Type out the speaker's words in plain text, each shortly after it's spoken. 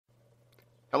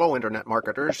Hello, Internet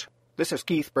marketers. This is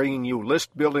Keith bringing you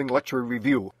List Building Lecture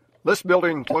Review. List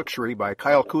Building Luxury by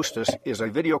Kyle Kustis is a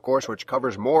video course which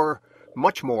covers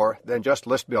much more than just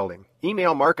list building.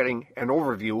 Email marketing and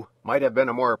overview might have been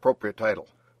a more appropriate title.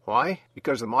 Why?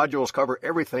 Because the modules cover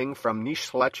everything from niche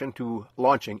selection to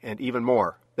launching and even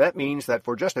more. That means that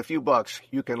for just a few bucks,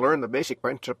 you can learn the basic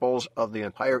principles of the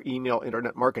entire email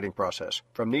internet marketing process,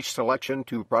 from niche selection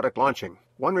to product launching.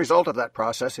 One result of that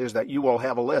process is that you will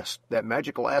have a list, that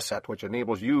magical asset which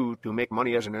enables you to make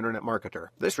money as an internet marketer.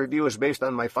 This review is based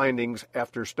on my findings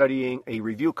after studying a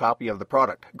review copy of the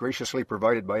product, graciously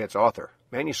provided by its author.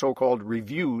 Many so-called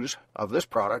reviews of this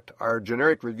product are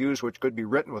generic reviews which could be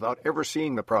written without ever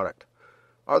seeing the product.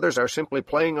 Others are simply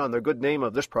playing on the good name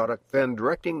of this product, then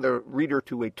directing the reader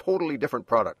to a totally different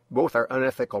product. Both are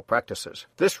unethical practices.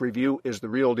 This review is the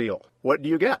real deal. What do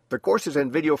you get? The course is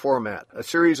in video format, a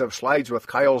series of slides with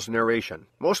Kyle's narration.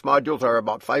 Most modules are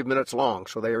about 5 minutes long,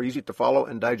 so they are easy to follow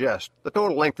and digest. The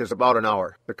total length is about an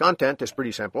hour. The content is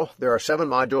pretty simple. There are 7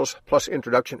 modules, plus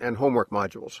introduction and homework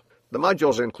modules. The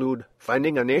modules include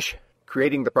finding a niche,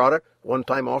 creating the product,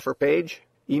 one-time offer page,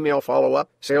 email follow-up,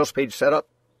 sales page setup,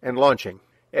 and launching.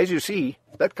 As you see,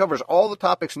 that covers all the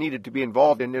topics needed to be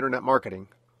involved in internet marketing.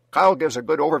 Kyle gives a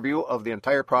good overview of the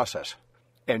entire process,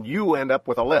 and you end up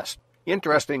with a list.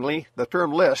 Interestingly, the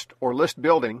term list or list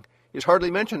building is hardly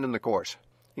mentioned in the course.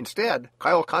 Instead,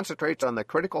 Kyle concentrates on the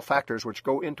critical factors which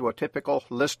go into a typical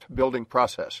list building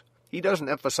process. He doesn't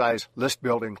emphasize list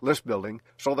building,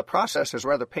 so the process is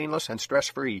rather painless and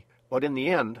stress-free. But in the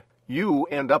end, you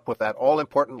end up with that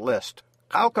all-important list.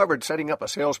 Kyle covered setting up a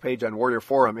sales page on Warrior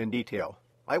Forum in detail.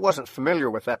 I wasn't familiar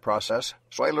with that process,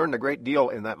 so I learned a great deal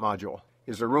in that module.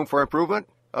 Is there room for improvement?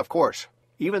 Of course.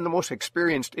 Even the most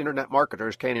experienced internet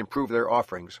marketers can improve their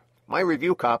offerings. My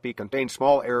review copy contains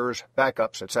small errors,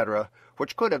 backups, etc.,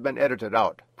 which could have been edited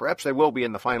out. Perhaps they will be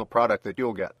in the final product that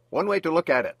you'll get. One way to look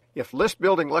at it, if List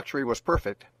Building Luxury was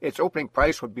perfect, its opening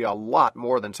price would be a lot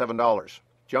more than $7.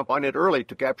 Jump on it early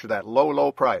to capture that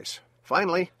low price.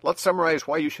 Finally, let's summarize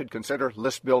why you should consider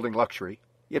List Building Luxury.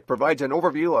 It provides an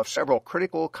overview of several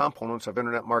critical components of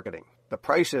internet marketing. The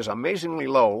price is amazingly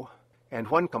low, and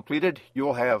when completed,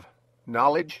 you'll have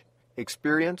knowledge,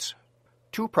 experience,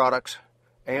 2 products,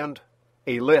 and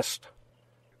a list.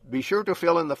 Be sure to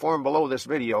fill in the form below this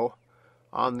video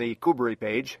on the Kubury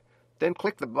page, then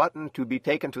click the button to be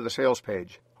taken to the sales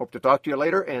page. Hope to talk to you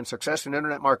later, and success in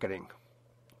internet marketing.